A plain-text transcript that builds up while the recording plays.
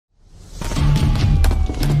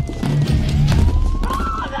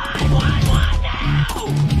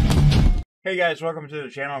Hey guys, welcome to the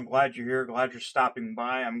channel. I'm glad you're here. Glad you're stopping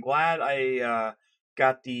by. I'm glad I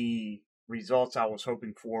got the results I was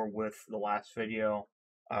hoping for with the last video.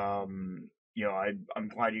 I'm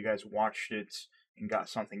glad you guys watched it and got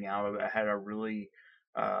something out of it. I had a really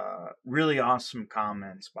awesome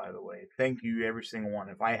comments, by the way. Thank you, every single one.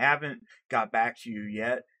 If I haven't got back to you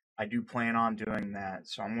yet, I do plan on doing that.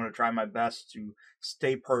 So I'm going to try my best to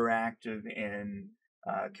stay proactive in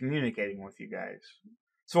communicating with you guys.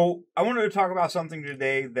 So I wanted to talk about something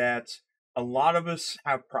today that a lot of us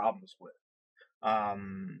have problems with.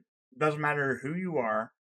 Doesn't matter who you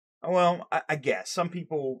are. Well, I guess some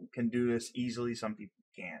people can do this easily, some people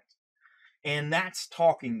can't. And that's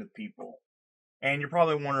talking to people. And you're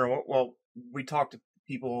probably wondering, well, we talk to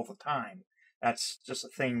people all the time. That's just a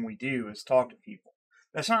thing we do, is talk to people.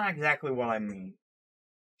 That's not exactly what I mean.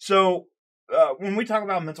 So when we talk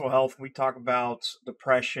about mental health, we talk about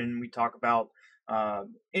depression, we talk about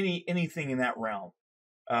anything in that realm.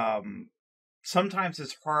 Sometimes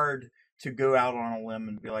it's hard to go out on a limb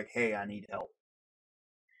and be like, "Hey, I need help."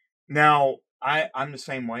 Now, I'm the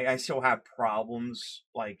same way. I still have problems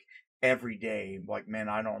like every day. Like, man,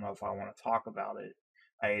 I don't know if I want to talk about it.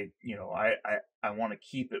 I want to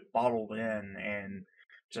keep it bottled in and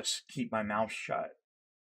just keep my mouth shut.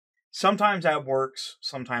 Sometimes that works,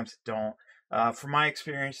 sometimes it don't. From my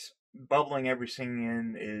experience, bubbling everything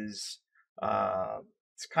in is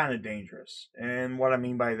it's kind of dangerous. And what I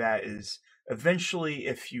mean by that is eventually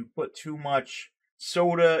if you put too much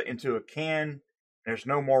soda into a can, there's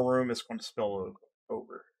no more room, it's going to spill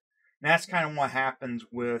over. And that's kind of what happens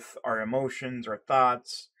with our emotions, our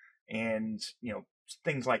thoughts, and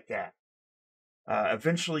things like that.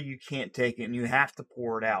 Eventually you can't take it and you have to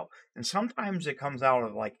pour it out. And sometimes it comes out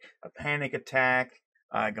of like a panic attack,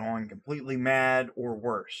 going completely mad, or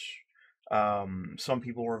worse. Some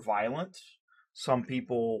people are violent. Some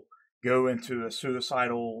people go into a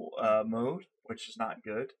suicidal mode, which is not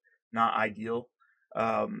good, not ideal.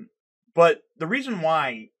 But the reason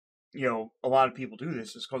why, a lot of people do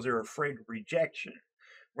this is because they're afraid of rejection.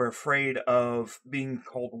 We're afraid of being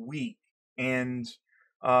called weak. And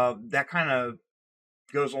that kind of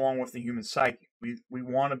goes along with the human psyche. We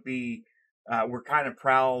want to be, we're kind of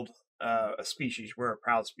proud a species. We're a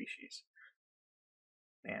proud species,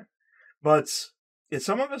 man. But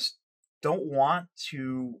some of us don't want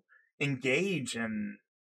to engage in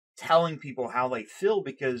telling people how they feel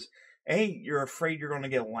because, A, you're afraid you're going to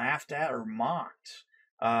get laughed at or mocked,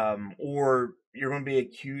 or you're going to be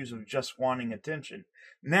accused of just wanting attention.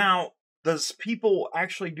 Now, does people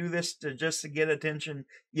actually do this just to get attention?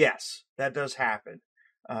 Yes, that does happen.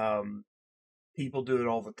 People do it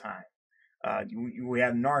all the time. We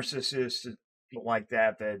have narcissists like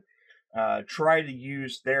that try to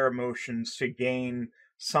use their emotions to gain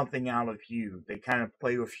something out of you. They kind of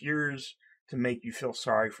play with yours to make you feel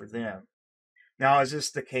sorry for them. Now, is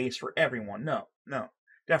this the case for everyone? No,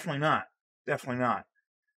 definitely not. Definitely not.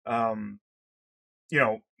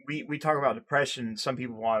 We talk about depression. Some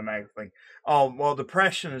people automatically think, oh, well,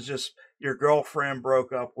 depression is just your girlfriend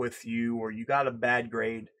broke up with you or you got a bad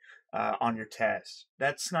grade on your test.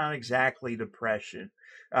 That's not exactly depression.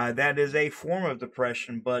 That is a form of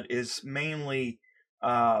depression, but is mainly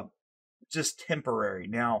just temporary.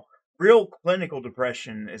 Now, real clinical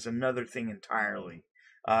depression is another thing entirely.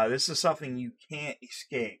 This is something you can't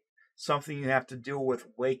escape, something you have to deal with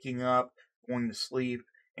waking up, going to sleep,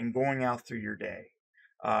 and going out through your day.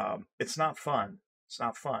 It's not fun. It's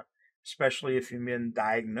not fun, especially if you've been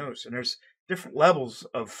diagnosed. And there's different levels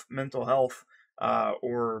of mental health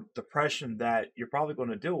or depression that you're probably going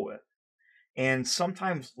to deal with. And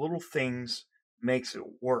sometimes little things makes it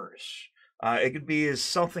worse. It could be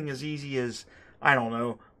something as easy as, I don't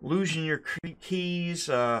know, losing your keys,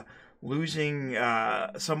 losing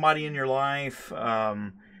somebody in your life, playing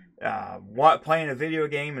a video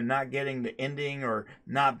game and not getting the ending or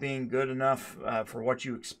not being good enough for what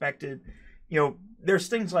you expected. There's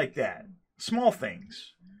things like that, small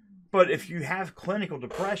things. But if you have clinical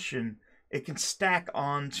depression, it can stack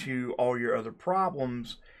onto all your other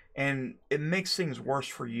problems and it makes things worse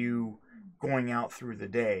for you going out through the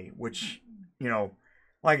day, which,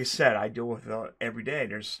 like I said, I deal with it every day.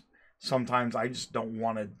 There's sometimes I just don't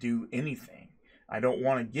want to do anything. I don't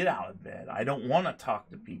want to get out of bed. I don't want to talk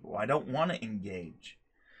to people. I don't want to engage.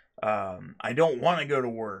 I don't want to go to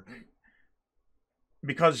work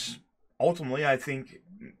because ultimately I think,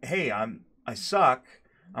 hey, I suck.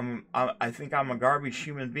 I think I'm a garbage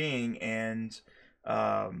human being, and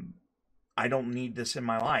I don't need this in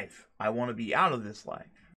my life. I want to be out of this life.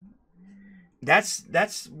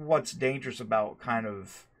 That's what's dangerous about kind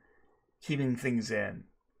of keeping things in.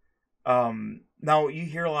 Now, you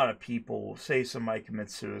hear a lot of people say somebody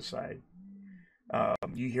commits suicide.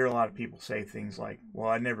 You hear a lot of people say things like, well,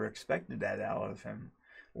 I never expected that out of him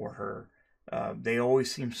or her. They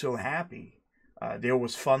always seem so happy. They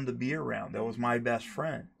was fun to be around. That was my best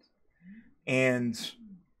friend. And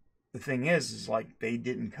the thing is like they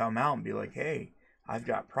didn't come out and be like, hey, I've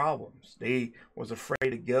got problems. They was afraid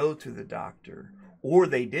to go to the doctor. Or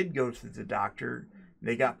they did go to the doctor.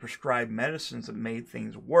 They got prescribed medicines that made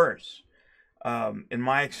things worse. In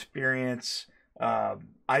my experience,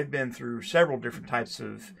 I've been through several different types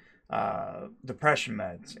of depression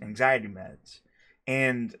meds, anxiety meds,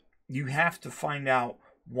 and you have to find out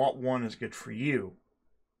what one is good for you.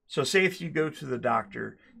 So say if you go to the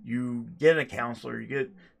doctor, you get a counselor, you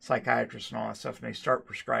get psychiatrists and all that stuff, and they start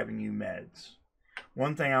prescribing you meds.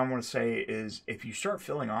 One thing I want to say is if you start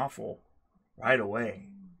feeling awful right away,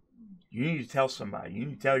 you need to tell somebody. You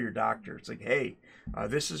need to tell your doctor. It's like, hey,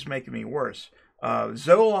 this is making me worse.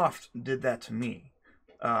 Zoloft did that to me.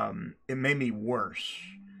 It made me worse,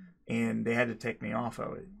 and they had to take me off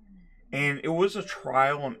of it. And it was a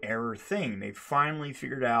trial and error thing. They finally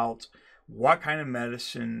figured out what kind of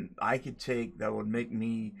medicine I could take that would make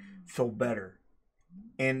me feel better.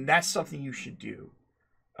 And that's something you should do.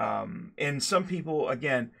 And some people,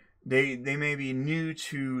 again, they may be new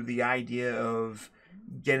to the idea of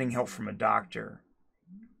getting help from a doctor.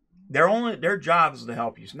 Their job is to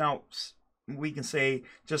help you. Now, we can say,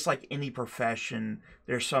 just like any profession,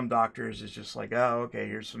 there's some doctors it's just like, oh, okay,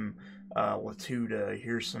 here's some Latuda,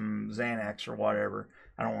 here's some Xanax or whatever.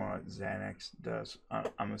 I don't know what Xanax does.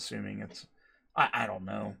 I'm assuming it's, I don't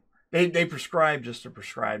know. They prescribe just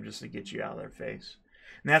to get you out of their face.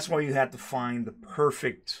 And that's why you have to find the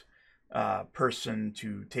perfect person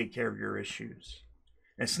to take care of your issues.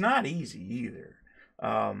 And it's not easy either.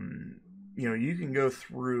 You can go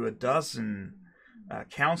through a dozen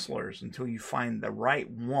counselors until you find the right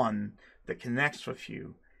one that connects with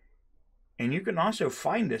you. And you can also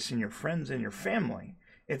find this in your friends and your family.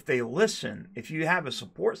 If they listen, if you have a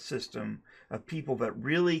support system of people that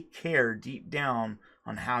really care deep down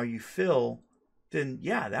on how you feel, then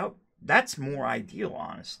yeah, that's more ideal,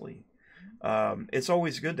 honestly. It's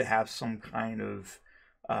always good to have some kind of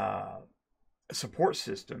support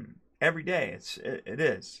system every day. It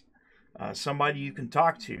is. Somebody you can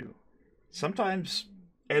talk to. Sometimes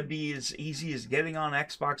it'd be as easy as getting on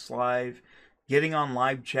Xbox Live, getting on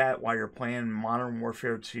live chat while you're playing Modern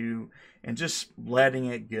Warfare 2, and just letting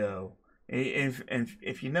it go. And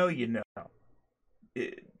if you know, you know.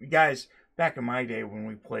 Guys, back in my day when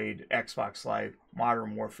we played Xbox Live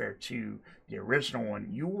Modern Warfare 2, the original one,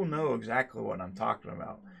 you will know exactly what I'm talking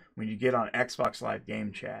about when you get on Xbox Live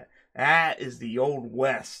game chat. That is the old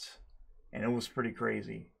West, and it was pretty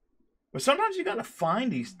crazy. But sometimes you got to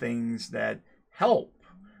find these things that help.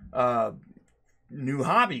 New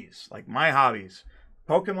hobbies, like my hobbies.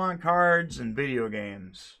 Pokemon cards and video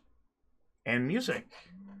games. And music.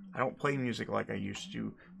 I don't play music like I used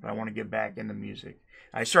to, but I want to get back into music.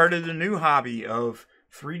 I started a new hobby of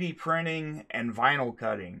 3D printing and vinyl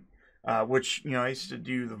cutting, which, I used to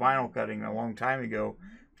do the vinyl cutting a long time ago,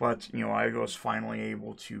 but, I was finally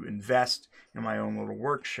able to invest in my own little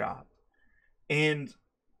workshop. And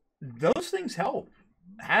those things help.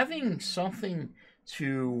 Having something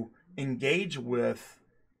to engage with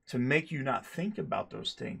to make you not think about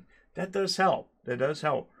those things, that does help. That does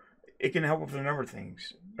help. It can help with a number of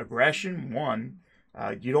things. Aggression, one.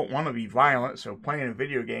 You don't want to be violent, so playing a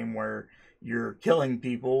video game where you're killing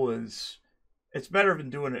people it's better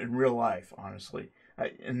than doing it in real life, honestly.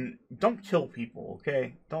 And don't kill people,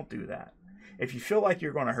 okay? Don't do that. If you feel like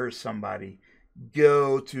you're going to hurt somebody,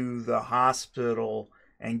 go to the hospital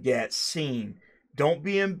and get seen. Don't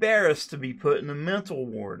be embarrassed to be put in a mental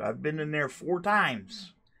ward. I've been in there 4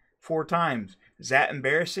 times. 4 times. Is that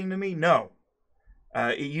embarrassing to me? No.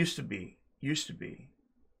 It used to be.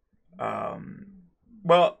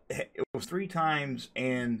 Well, it was 3 times,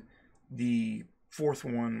 and the 4th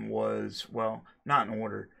one was, well, not in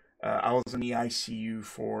order. I was in the ICU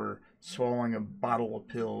for swallowing a bottle of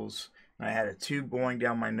pills, and I had a tube going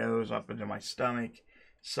down my nose up into my stomach,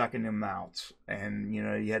 sucking them out. And,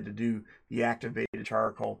 you had to do the activated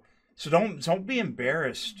charcoal. So don't be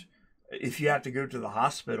embarrassed if you have to go to the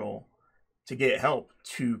hospital to get help,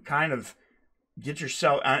 to kind of get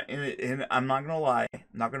yourself, and I'm not going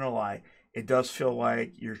to lie, it does feel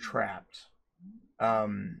like you're trapped.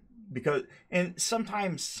 Because, and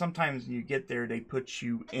sometimes you get there, they put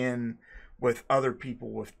you in with other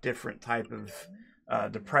people with different type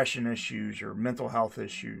of depression issues or mental health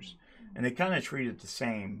issues, and they kind of treat it the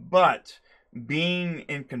same. But being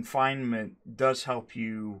in confinement does help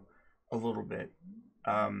you a little bit.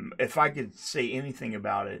 If I could say anything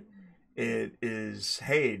about it, it is,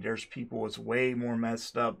 hey, there's people that's way more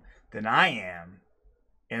messed up than I am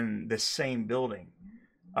in the same building.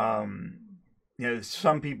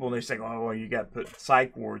 Some people, they say, oh, well, you got put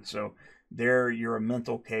psych ward, so you're a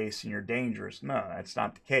mental case and you're dangerous. No, that's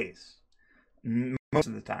not the case. Most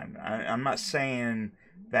of the time. I'm not saying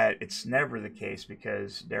that it's never the case,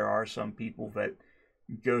 because there are some people that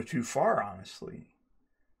go too far, honestly.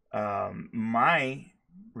 My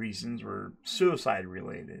reasons were suicide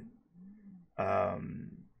related.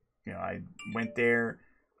 I went there.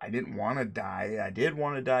 I didn't want to die. I did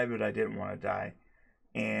want to die, but I didn't want to die.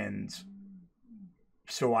 And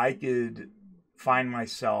so I could find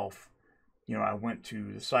myself, I went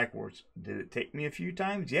to the psych wards. Did it take me a few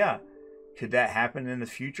times? Yeah. Could that happen in the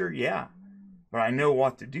future? Yeah. But I know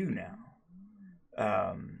what to do now.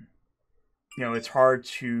 It's hard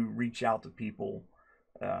to reach out to people.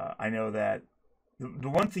 I know that the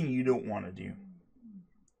one thing you don't want to do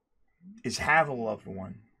is have a loved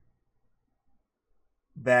one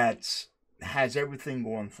that has everything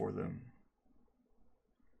going for them.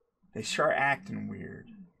 They start acting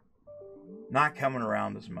weird, not coming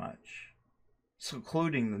around as much,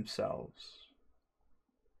 secluding themselves.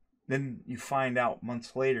 Then you find out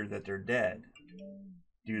months later that they're dead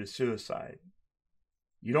due to suicide.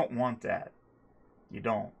 You don't want that. You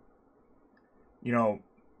don't.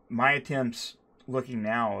 My attempts looking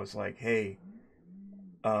now is like, hey,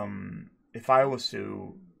 if I was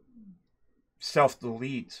to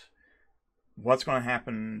self-delete, what's going to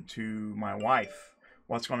happen to my wife?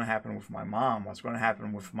 What's going to happen with my mom? What's going to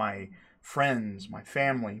happen with my friends, my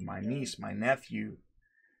family, my niece, my nephew?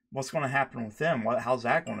 What's going to happen with them? How's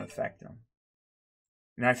that going to affect them?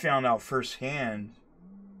 And I found out firsthand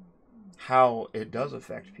how it does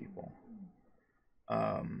affect people.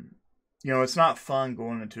 It's not fun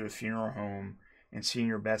going into a funeral home and seeing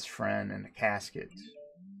your best friend in a casket.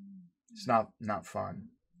 It's not fun.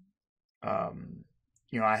 I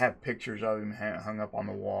have pictures of him hung up on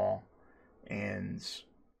the wall, and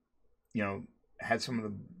had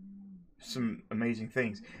some amazing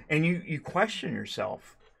things. And you question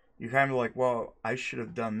yourself. You're kind of like, well, I should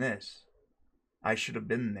have done this. I should have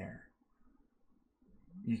been there.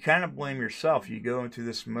 You kind of blame yourself. You go into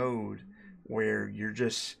this mode where you're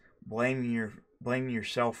just blaming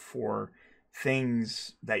yourself for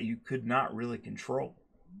things that you could not really control.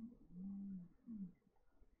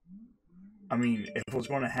 I mean, if it was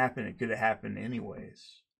going to happen, it could have happened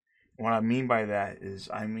anyways. What I mean by that is,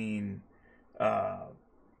 now,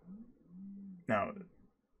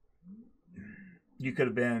 you could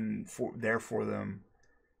have been there for them,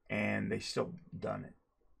 and they still done it.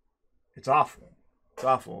 It's awful. It's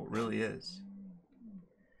awful. It really is.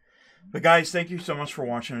 But guys, thank you so much for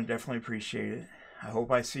watching. I definitely appreciate it. I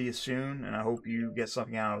hope I see you soon, and I hope you get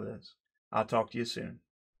something out of this. I'll talk to you soon.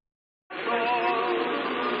 There's a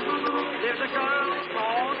girl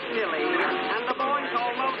called Millie, and the boys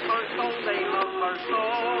all love her so. They love her so.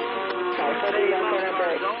 They love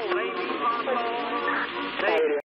her so.